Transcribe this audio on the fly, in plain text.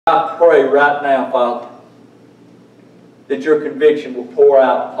I pray right now, Father, that your conviction will pour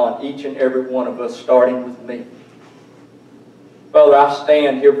out upon each and every one of us, starting with me. Father, I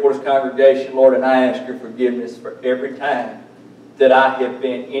stand here before this congregation, Lord, and I ask your forgiveness for every time that I have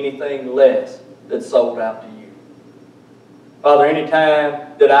been anything less than sold out to you. Father, any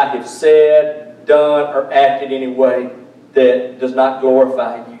time that I have said, done, or acted in any way that does not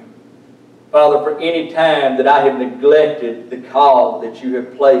glorify you. Father, for any time that I have neglected the call that you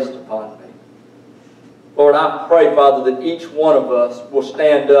have placed upon me. Lord, I pray, Father, that each one of us will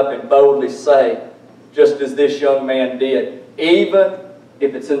stand up and boldly say, just as this young man did, even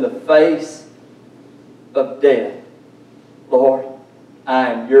if it's in the face of death, Lord,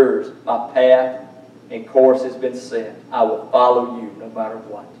 I am yours. My path and course has been set. I will follow you no matter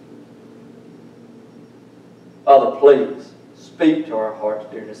what. Father, please speak to our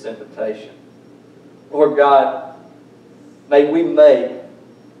hearts during this invitation. Lord God, may we make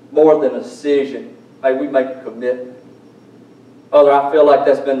more than a decision. May we make a commitment. Father, I feel like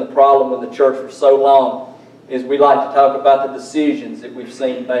that's been the problem in the church for so long, is we like to talk about the decisions that we've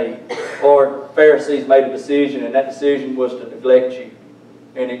seen made. Lord, Pharisees made a decision, and that decision was to neglect you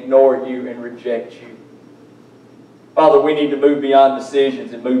and ignore you and reject you. Father, we need to move beyond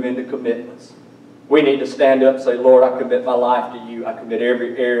decisions and move into commitments. We need to stand up and say, Lord, I commit my life to you. I commit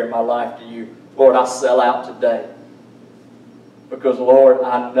every area of my life to you. Lord, I sell out today. Because, Lord,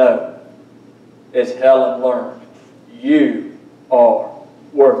 I know, as Helen learned, you are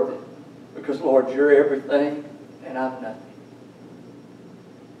worth it. Because, Lord, you're everything and I'm nothing.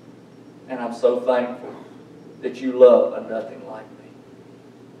 And I'm so thankful that you love a nothing like me.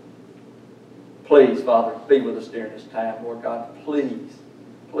 Please, Father, be with us during this time. Lord God, please,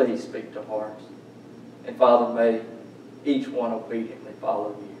 please speak to hearts. And Father, may each one obediently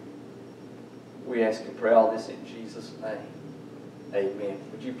follow you. We ask and pray all this in Jesus' name. Amen.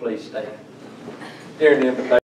 Would you please stand? During the invitation.